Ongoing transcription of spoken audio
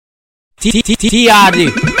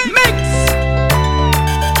T.R.D.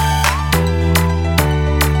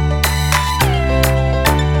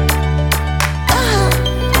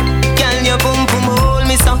 Girl, your boom boom hold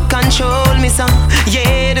me so, control me so.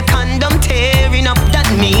 Yeah, the condom tearing up, that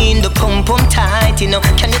mean the pum pum tight, you know.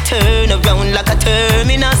 Can you turn around like a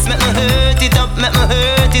terminus? Make me hurt it up, make me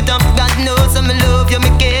hurt it up. God knows I'm love you,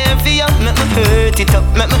 me care for you. Make me hurt it up,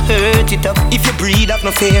 make me hurt it up. If you breathe up,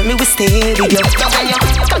 no fear, me will stay with you. Cause when you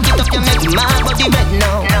cock it up, you make my body red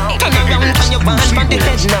now. Turn around, can you want from the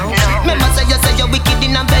head now? Remember say you're wicked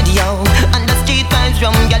in a bed, yo. And the street vibes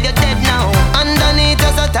wrong, girl, you're dead now. Underneath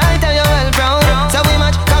you're so tight and you're well brown. So we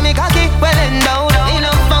match, call me cocky, well endowed. You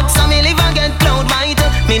know, fuck, so me live and get cloud white.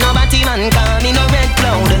 Me no batty man, call me no red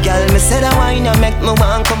cloud. Girl, me say that wine you make me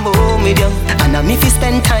want come home with you. And I'm if you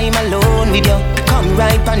spend time alone with you. Come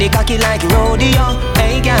right on the cocky like rodeo.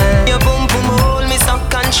 Hey girl, your boom boom hold me so,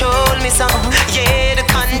 control me so. Yeah, the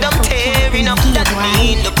condom tearing up, that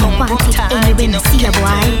mean the boom boom tight. Anyway, me see a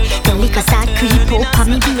boy, the liquor start creep up on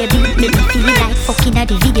me baby. Make me feel like fucking at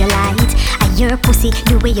the video light. I your pussy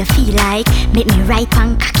the way you feel like. Make me right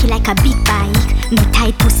and cocky like a big bike. Me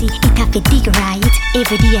tight pussy, it have to dig right.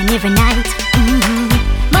 Every day and every night.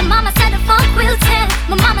 My mama said the funk will tell.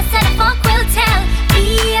 My mama said the funk will tell.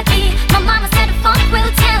 Baby, my mama said the funk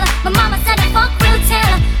will tell. My mama said the funk will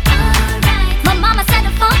tell. Alright. My mama said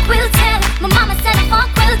the funk will tell. My mama said the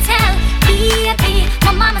funk will tell. Baby,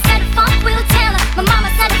 my mama said the funk will tell. My mama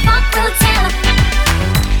said the funk will tell.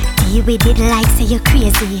 You with it like say you're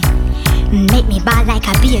crazy. Make me ball like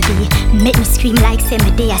a baby. Make me scream like say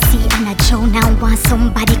me day I see and I drown and want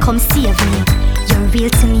somebody come save me. You're real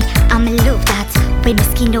to me, I'ma love that. When me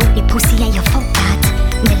skin out me pussy and you fuck that.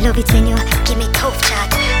 Me love it when you give me tough chat.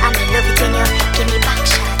 I'ma love it when you give me back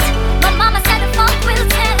shot. My mama said the funk will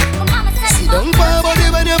tell. My mama said the funk will tell. Sit down for body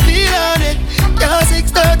when you feel on it. Yeah,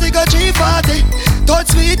 6:30 got 3:40. Touch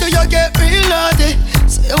sweet till you get real naughty.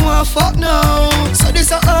 So you want fuck now. So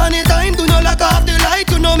this a honey time. Do not lock off the light.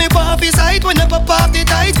 You know me pop his sight when you pop off the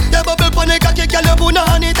tight. Your bubble pon the cocky, girl you put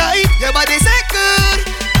on it tight. Your body say good.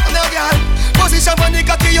 I'm no girl. Position pon the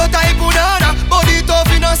cocky, you type banana. Body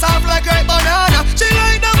tough, you know soft like ripe banana. She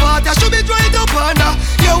like the water, she be dry up under.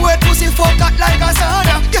 Your wet pussy fuck hot like a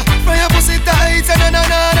sauna. Yeah, from your pussy tight, say na na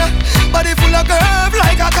na na. Body full of curve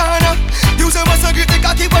like a corner. You say what's so great the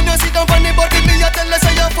cocky when you sit down on the body. Me you tell her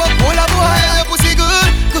say you fuck all a boy. Your pussy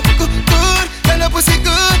good, good, good, good. Tell your pussy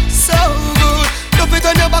good, so good. Dump it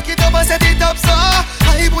on your back, it up and set it up so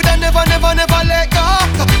I woulda never, never, never let go.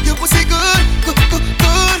 Your pussy good, good, good,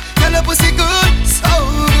 good. Tell your pussy good, so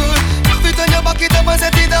good. Dump it on your back, it up and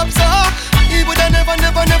set it up so I woulda never,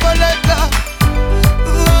 never, never let go.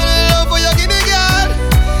 All the love for you give me, girl.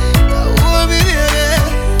 It hold me, baby.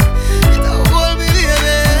 It hold me,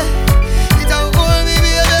 baby. It hold me,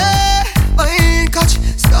 baby. Mine catch,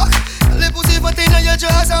 stuck. Tell your pussy for thing on your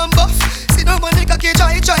jaws and buff. Sit down on the cocky,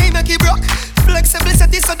 try, make it broke. Flexible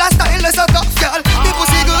set it so that style is a tough, girl. Your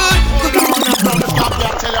pussy good.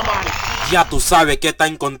 Ya tú sabes que está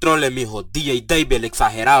en control, mijo. DJ David, el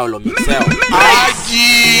exagerado, lo mixeo.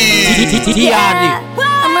 T.R.D.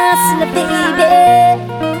 I'm a hustler, baby.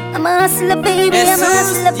 I'm a hustler, baby. I'm a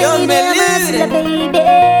hustler, baby. I'm a hustler, baby.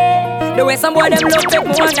 The way some boy them look make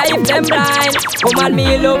me wonder if them blind. Woman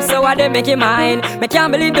me love so why they make it mine. Me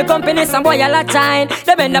can't believe the company some boy a lot shine.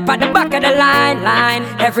 They bend up at the back of the line.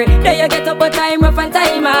 Every day you get up but time rough and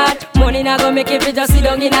time hard. Money not gonna make it fi just sit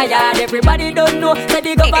down in a yard. Everybody don't know that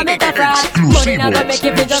the government a fraud. Money not gonna make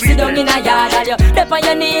it fi just sit down in a yard. And you dip on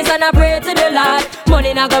your knees and I pray to the Lord.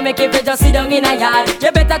 Money not gonna make it fi just sit down in a yard.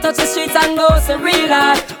 You better touch the streets and go so real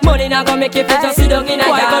hard. Money not gonna make it fi just sit down in a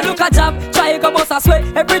yard. Why go look a job, try go bust a sweat.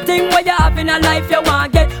 Everything what you have in a life you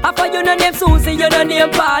want get. After you no name Susie, you no name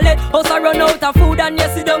Paulette. Also run out of food and you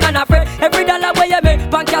sit down and afraid. Every dollar where you make,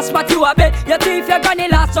 bank cash spot you a bet. You thief your granny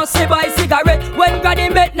last just say buy cigarette. When granny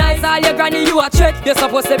bet nice, all your granny you a threat. You're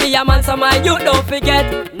supposed to be a man, so man you don't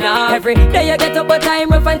forget. Nah, every day you get up but time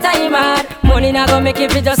rough and time hard. Money not gonna make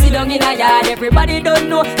it fi just sit down in a yard. Everybody don't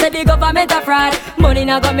know that the government a fraud. Money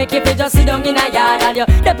not gonna make it fi just sit down in a yard. And you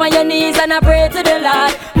dip on your knees and I pray to the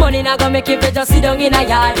Lord. Money not gonna make it fi just sit down in a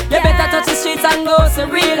yard. You better touch the streets and go so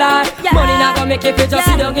real hard. Money not gonna make it fi just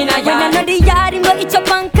sit down in a yard. When I know the yard, him go itch up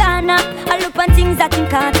and corner. I look on things that him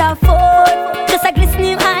can't afford. Just a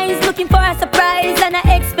glistening eyes looking for a surprise. And I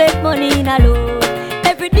expect money in a load.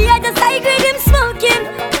 Every day I just like with him smoking.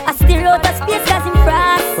 I steer out of space cause him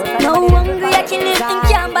frost. No hungry I kill him, him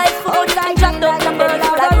can't buy food. I drop down the bird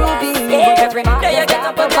full of ruby. Every day you get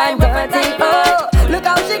up and find Oh, look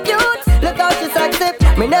how she cute, look how she sexy.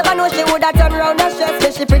 Me never know she woulda turn round and stress.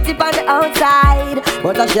 Say she pretty on the outside,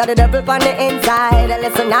 but I share the devil on the inside.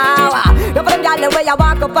 Listen now, no for them gyal the way I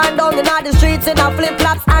walk up and down in all the streets in a flip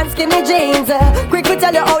flops and skinny jeans. Quick to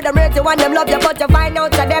tell you how them rate you and them love you, but you find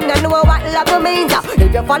out that them don't know what love means.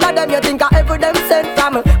 If you follow them, you think I ever them sent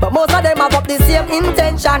from, but most of them have up the same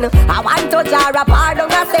intention. I want to jar a pardon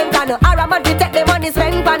a sentence. Or a man to take the money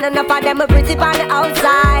spent on, enough of them are pretty on the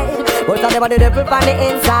outside, most of them are the devil on the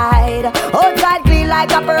inside. Outside clean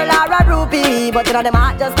like a pearl or a ruby, but none of them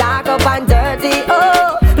heart just dark up and dirty.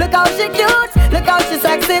 Oh, look how she cute, look how she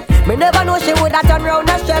sexy. Me never know she would have turn round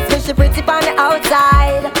and stress me. She pretty on the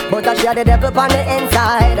outside, but she had the devil on the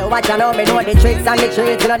inside. Watch I know me know the tricks and the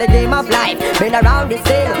tricks in the game of life. Been around this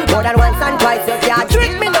thing more than once and twice. You can't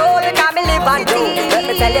trick me no, you can't me live and do. Let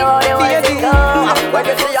me tell you how the way to go. When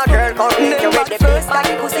you see a girl come in, you with the face like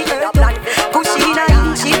a pussy in a plant. Pussy in a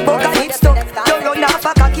inch, she poke and it stuck. You run off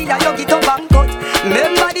a cocky and you get up and cut.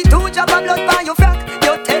 Remember the 2 drop of blood by your frack.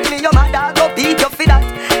 You tell me your mother go beat you for that.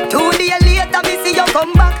 2 days later me see you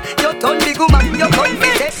come back. You turn big woman, you come me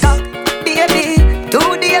take back. Baby,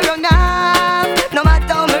 2 days run off. No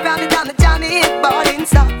matter how me ram it, I'm a jam it, ballin'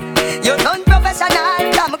 stop. You done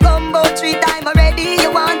professional, I'm a combo 3 times already.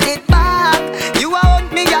 You want it back. You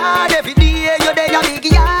want me yard every day. You there a big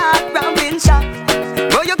yard, ramping shop.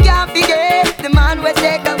 But you can't forget the man will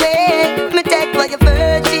take away. Me take for your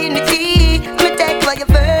virginity. Me take for your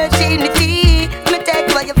virginity. Me take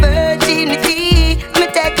for your virginity. Me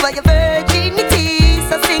take for your virginity.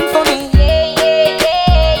 So sing for me. Yeah, yeah,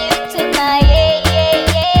 yeah, you took my yeah, yeah,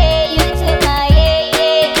 yeah, you took my yeah,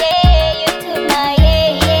 yeah, yeah, you took my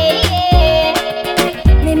yeah, yeah,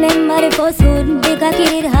 yeah. Remember the first hood, the cocky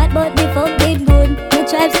did hot but the fuck did good. Me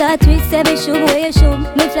tribe start twist, say me shoot where you shoot.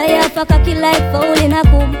 Me fly off a cocky like fowl in a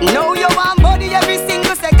coop. Now you want body every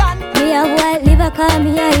single second. Me a white liver, call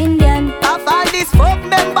me a Indian. I found this fuck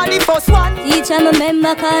member the first one. Teacher, me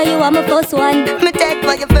remember call you are my first one. Me take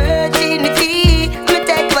for your virginity. Me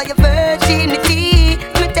take for your virginity.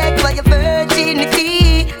 Me take for your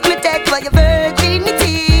virginity. Me take for your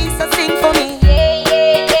virginity. So sing for me. Yeah,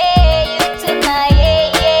 yeah, yeah, you took my yeah,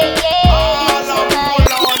 yeah, yeah, you took my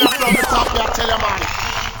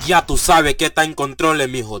Ya tú sabes que está en control,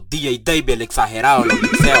 mijo. T.R.D, el exagerado, los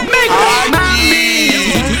mixeos.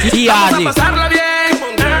 Vamos a pasarla bien.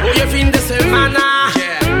 Hoy es fin de semana.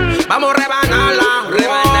 Vamos a rebanarla.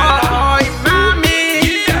 Hoy,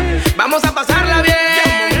 mami. Vamos a pasarla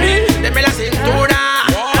bien. Deme la cintura,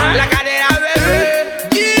 la cadera,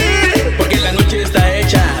 bebé. Porque la noche está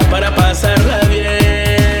hecha para pasarla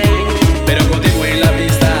bien. Pero contigo en la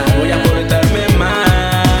pista voy a portarme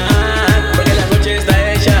mal. Porque la noche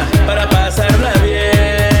está hecha para pasarla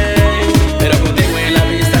bien. Pero contigo en la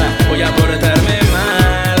pista voy a portarme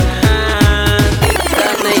mal.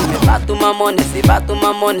 Bato mamones, y bato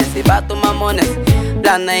mamones, y bato mamones.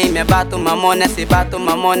 Plana y me bato mamones, y bato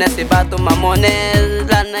mamones, y bato mamones.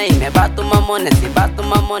 Plana y me bato mamones, y bato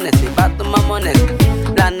mamones, y bato mamones.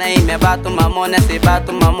 Plana y me bato mamones, y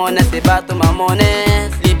bato mamones, y bato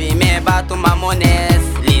mamones. Libi me bato mamones,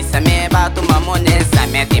 Lisa me bato mamones.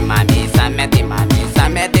 Sameti mami, sameti mami,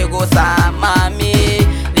 sameti goza mami.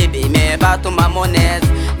 Libi me bato mamones,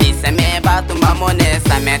 Lisa me bato mamones.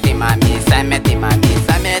 Sameti mami, sameti mami,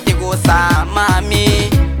 sameti goza mami.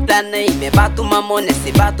 Plana y me bato mamones,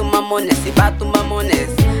 y bato mamones, y bato mamones.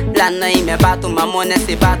 Plana y me bato mamones,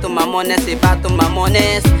 y bato mamones, y bato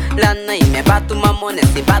mamones. Plana y me bato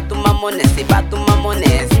mamones, y bato mamones, y bato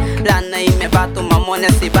mamones. Plana y me bato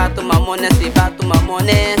mamones, y bato mamones, y bato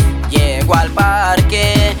mamones. Llego al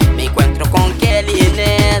parque, me encuentro con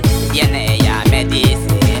Kellynet. Viene ella me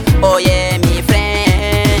dice, oye mi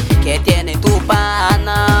friend, ¿qué tiene tu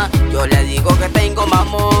pana? Yo le digo que tengo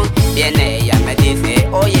mamón. Viene ella me dice,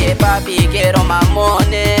 oye papi, quiero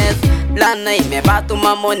mamones. Plana y me bato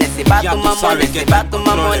mamones, y bato mamones, y bato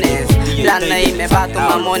mamones. Plana y me bato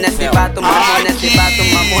mamones, y bato mamones, y bato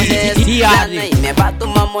mamones. Plana y me bato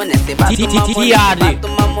mamones, y bato mamones, y bato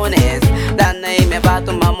mamones. Plana y me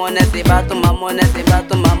bato mamones, y bato mamones, y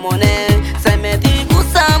bato mamones. Se me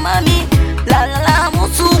gusta mami, la la la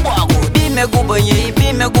musu wago. Bime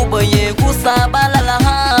gubaye, gusta balala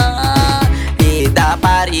ha. Ida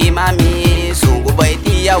pari mami, sungu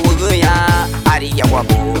baiti ya wuguya. Ari ya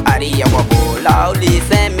wabo, lauli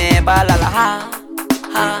se me balala ha.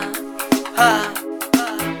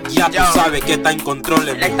 Ya tú sabes que está en control,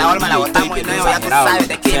 el dictador me la botamos y nuevo, ya tú sabes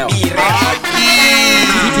de qué birre.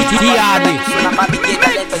 T.R.D. Una papi que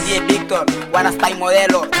talento, J. Víctor, Guanas Time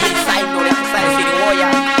modelo, J. Saino, ya tú sabes, Siriboya.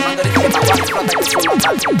 Cuando dice que pa' guapo, flota que suma,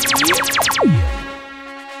 papi.